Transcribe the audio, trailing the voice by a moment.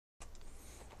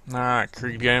Alright,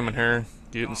 Creed Gaming here,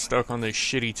 getting stuck on this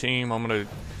shitty team.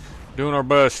 Doing our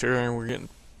best here, and we're getting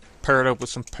paired up with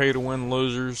some pay-to-win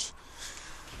losers.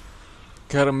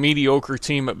 Got a mediocre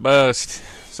team at best.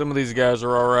 Some of these guys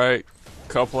are alright. A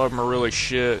couple of them are really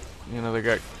shit. You know, they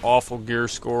got awful gear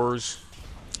scores.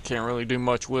 Can't really do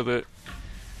much with it.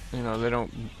 You know, they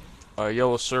don't...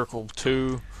 Yellow Circle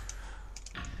 2.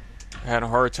 Had a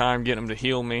hard time getting him to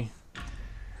heal me.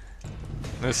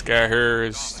 This guy here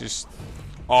is just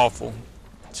awful.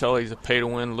 Tell he's a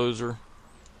pay-to-win loser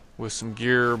with some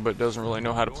gear, but doesn't really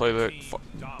know how to play that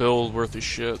build worth of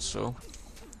shit. So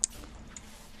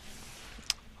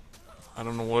I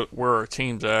don't know where our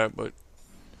team's at, but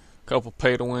a couple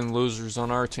pay-to-win losers on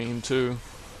our team too.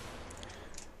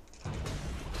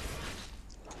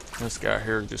 This guy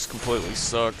here just completely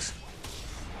sucks.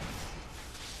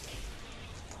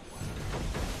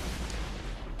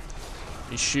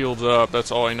 He shields up, that's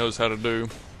all he knows how to do.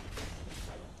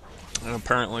 And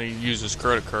apparently he uses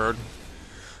credit card.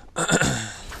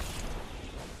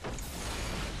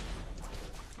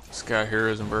 This guy here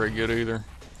isn't very good either.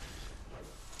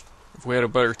 If we had a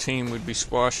better team, we'd be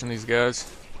squashing these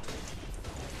guys.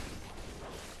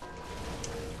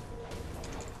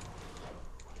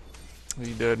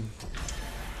 He did.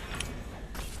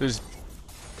 This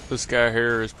guy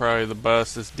here is probably the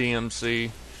best. This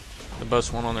DMC, the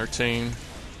best one on their team.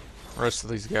 The rest of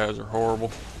these guys are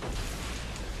horrible.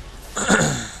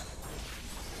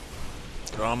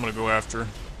 So I'm gonna go after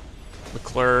the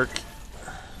cleric.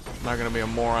 I'm not gonna be a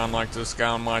moron like this guy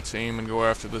on my team and go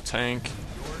after the tank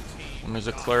when there's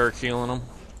a cleric healing him.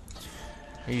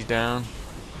 He's down.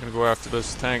 I'm gonna go after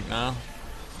this tank now.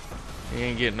 He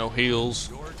ain't getting no heals.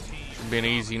 Should be an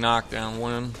easy knockdown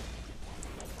win.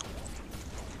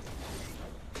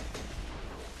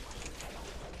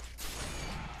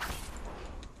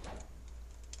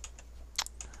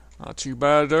 Not too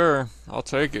bad there. I'll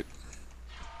take it.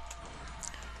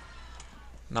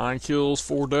 9 kills,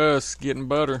 4 deaths, getting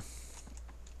better.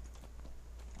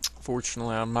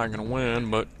 Fortunately, I'm not going to win,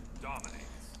 but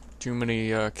too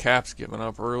many caps giving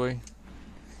up early.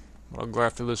 I'll go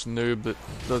after this noob that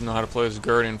doesn't know how to play as a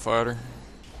Guardian fighter.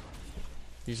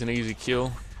 He's an easy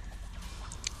kill.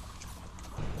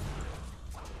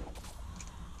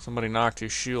 Somebody knocked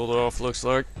his shield off, looks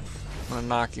like. I'm going to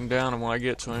knock him down when I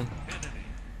get to him.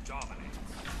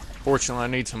 Fortunately, I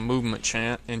need some movement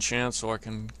enchant so I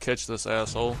can catch this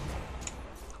asshole.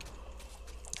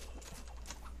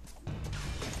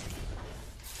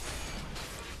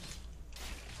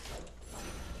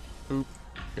 Oop,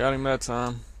 got him that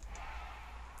time.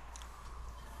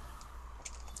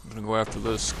 I'm gonna go after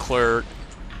this cleric.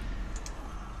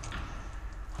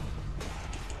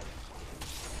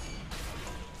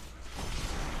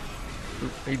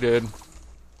 Oop, he did.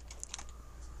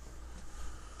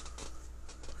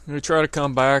 I'm going to try to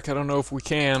come back. I don't know if we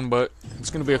can, but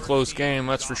it's going to be a close game,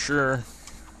 that's for sure.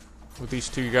 With these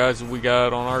two guys that we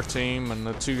got on our team and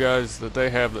the two guys that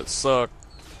they have that suck.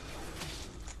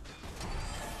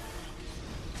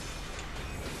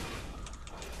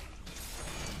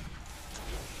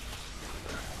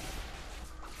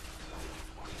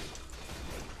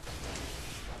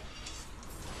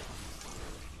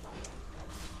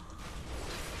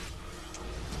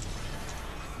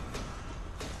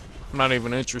 I'm not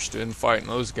even interested in fighting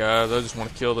those guys. I just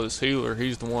want to kill this healer.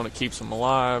 He's the one that keeps them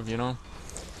alive, you know.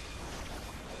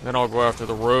 Then I'll go after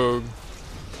the rogue.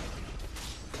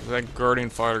 That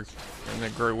Guardian fighter and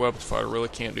that Great Weapons fighter really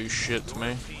can't do shit to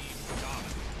me.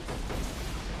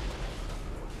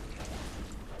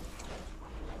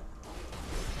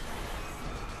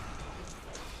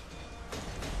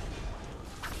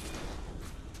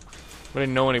 If I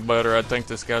didn't know any better, I'd think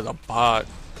this guy's a bot.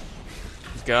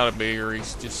 He's gotta be, or he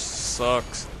just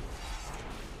sucks.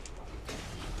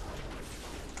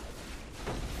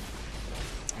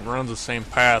 He runs the same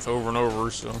path over and over,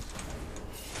 so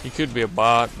he could be a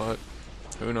bot, but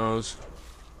who knows.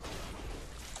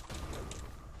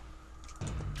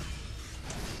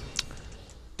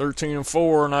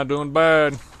 (13-4), not doing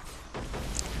bad.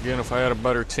 Again, if I had a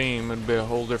better team, it'd be a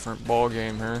whole different ball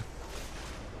game here.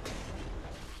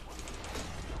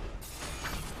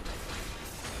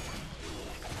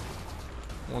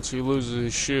 Once he loses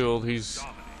his shield, he's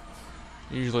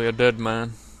usually a dead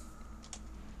man.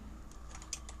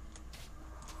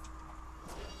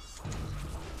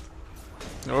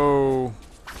 Oh,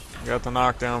 got the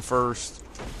knockdown first.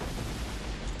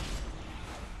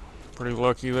 Pretty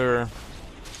lucky there.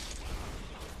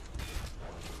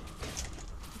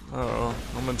 Uh-oh,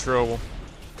 I'm in trouble.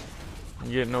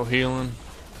 I'm getting no healing.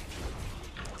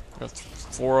 Got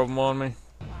 4 of them on me.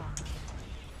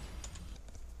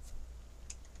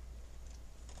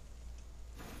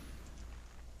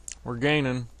 We're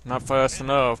gaining. Not fast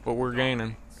enough, but we're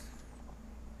gaining.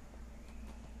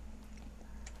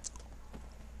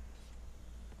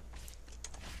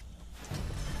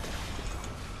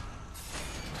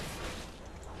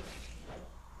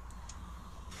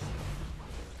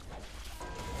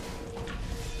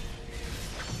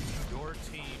 Your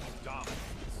team dominates.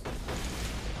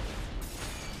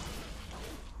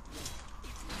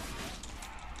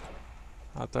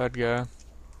 Not that guy.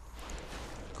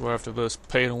 Go after this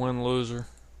pay-to-win loser.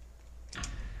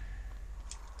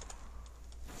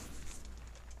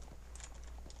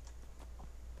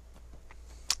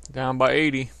 Down by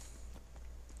 80.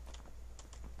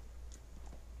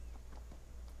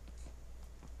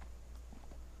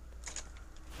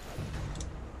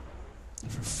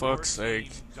 For fuck's sake.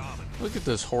 Look at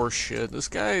this horse shit. This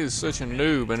guy is such a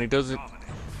noob and he doesn't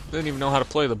even know how to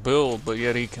play the build, but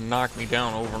yet he can knock me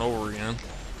down over and over again.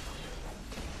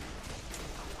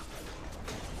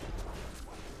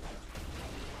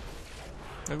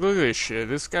 Like, look at this shit.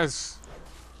 This guy's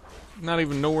not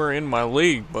even nowhere in my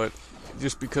league, but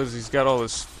just because he's got all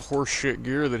this horse shit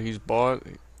gear that he's bought,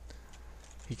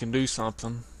 he can do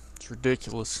something. It's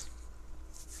ridiculous.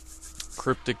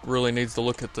 Cryptic really needs to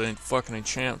look at the fucking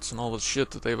enchants and all the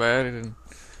shit that they've added and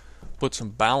put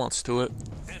some balance to it.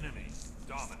 Enemy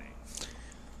dominate.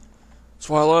 That's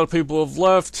why a lot of people have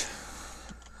left,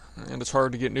 and it's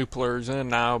hard to get new players in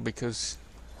now because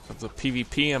of the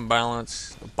PvP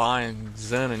imbalance of buying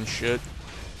Zen and shit.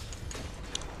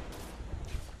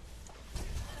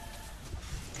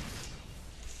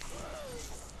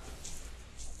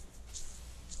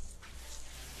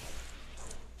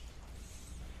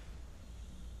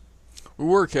 We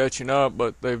were catching up,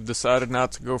 but they've decided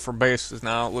not to go for bases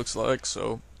now, it looks like,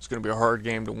 so it's going to be a hard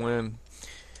game to win.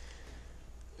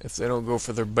 If they don't go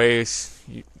for their base,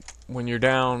 when you're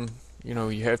down, you know,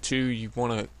 you have two, you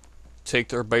want to take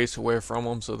their base away from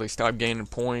them so they stop gaining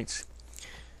points.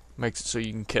 Makes it so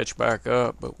you can catch back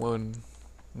up, but when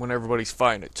everybody's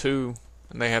fighting at two,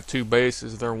 and they have two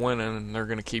bases, they're winning, and they're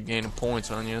going to keep gaining points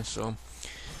on you, so...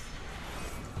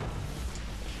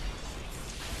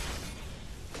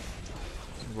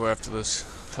 Go after this,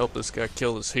 help this guy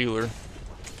kill this healer.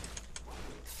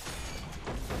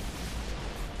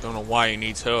 Don't know why he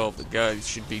needs help. The guy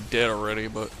should be dead already,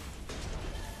 but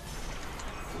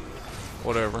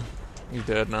whatever. He's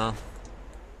dead now.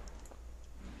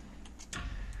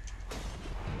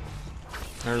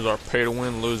 There's our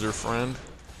pay-to-win loser friend.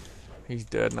 He's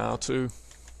dead now too.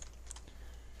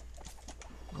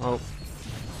 Oh,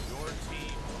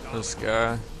 this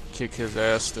guy, kick his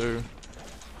ass too.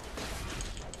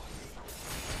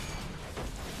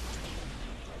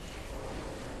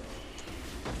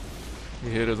 He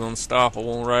hit his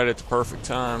unstoppable right at the perfect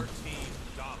time.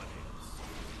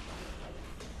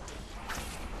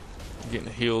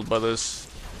 Getting healed by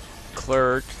this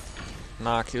cleric.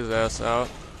 Knock his ass out.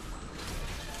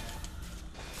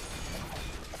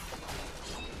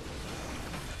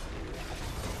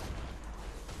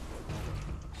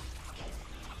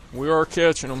 We are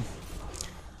catching them.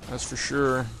 That's for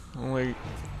sure. Only a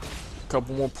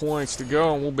couple more points to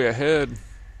go and we'll be ahead.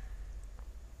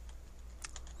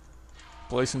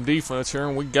 Play some defense here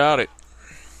and we got it.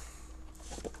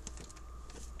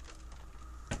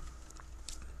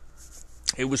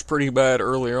 It was pretty bad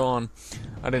early on.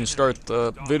 I didn't start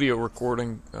the video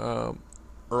recording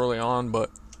early on, but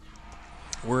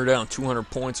we were down 200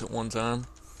 points at one time.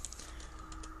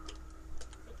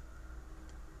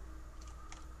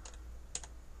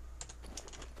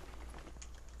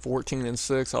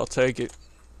 (14-6), I'll take it.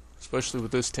 Especially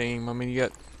with this team. I mean, you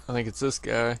got, I think it's this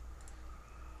guy.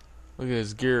 Look at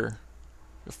his gear.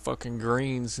 The fucking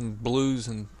greens and blues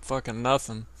and fucking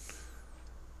nothing.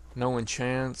 No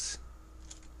enchants.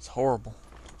 It's horrible.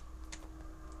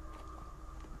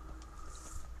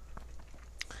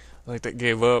 I think that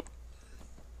gave up.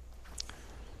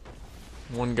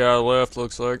 One guy left,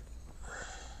 looks like.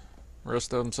 The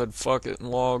rest of them said fuck it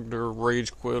and logged or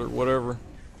rage quit or whatever.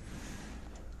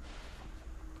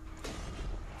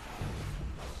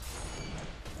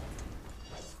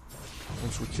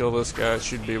 Once we kill this guy, it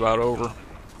should be about over.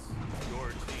 Your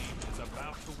team is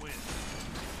about to win.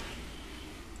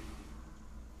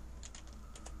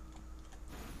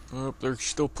 Oh, they're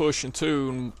still pushing two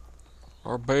in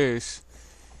our base.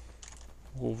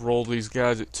 We'll roll these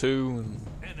guys at 2 and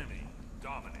Enemy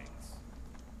dominates.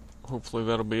 hopefully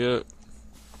that'll be it.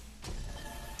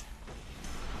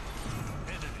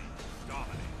 Enemy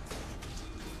dominates.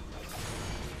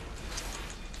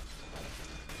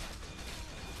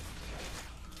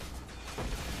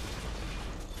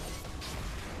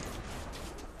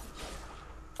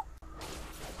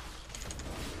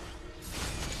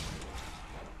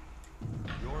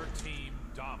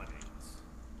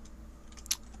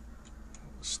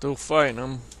 Still fighting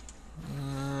them.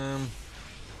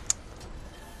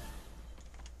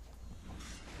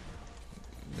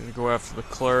 Need to go after the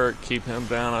cleric, keep him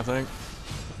down, I think.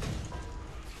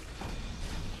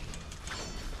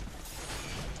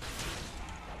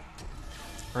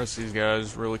 The rest of these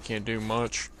guys really can't do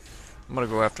much. I'm gonna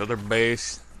go after their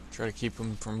base, try to keep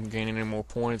them from gaining any more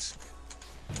points.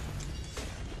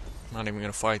 Not even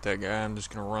gonna fight that guy, I'm just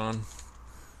gonna run.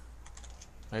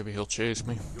 Maybe he'll chase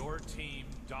me. Your team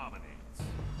dominates.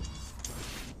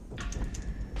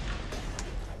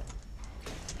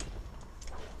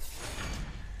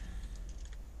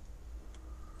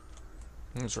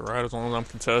 It's alright as long as I'm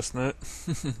contesting it.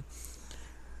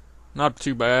 Not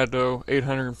too bad though,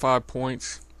 805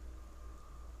 points.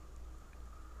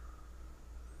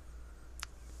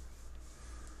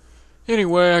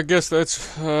 Anyway, I guess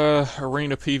that's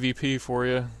arena PvP for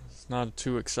you. It's not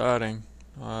too exciting,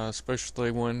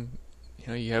 especially when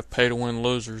you have pay-to-win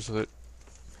losers that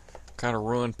kind of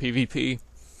ruin PvP.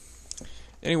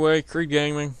 Anyway, Creed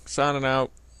Gaming signing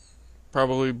out.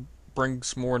 Probably bring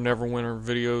some more Neverwinter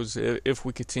videos if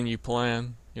we continue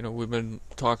playing. We've been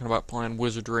talking about playing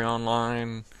Wizardry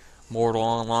Online, Mortal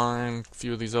Online, a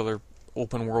few of these other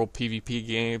open world PvP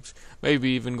games. Maybe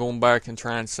even going back and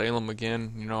trying Salem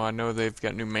again. I know they've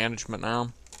got new management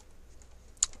now.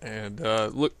 And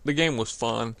look, the game was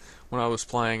fun when I was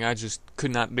playing. I just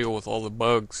could not deal with all the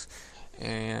bugs.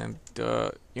 And,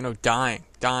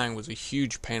 dying was a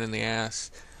huge pain in the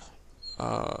ass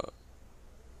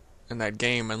in that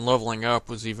game. And leveling up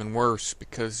was even worse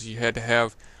because you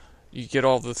get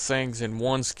all the things in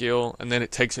one skill, and then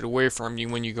it takes it away from you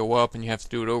when you go up, and you have to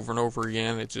do it over and over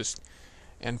again.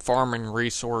 And farming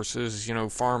resources,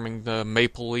 farming the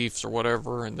maple leaves or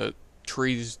whatever, and the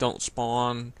trees don't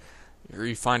spawn, or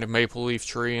you find a maple leaf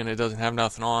tree and it doesn't have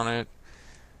nothing on it,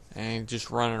 and just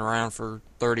running around for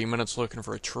 30 minutes looking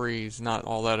for a tree is not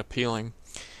all that appealing.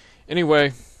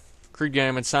 Anyway, Creed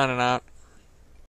Gaming signing out.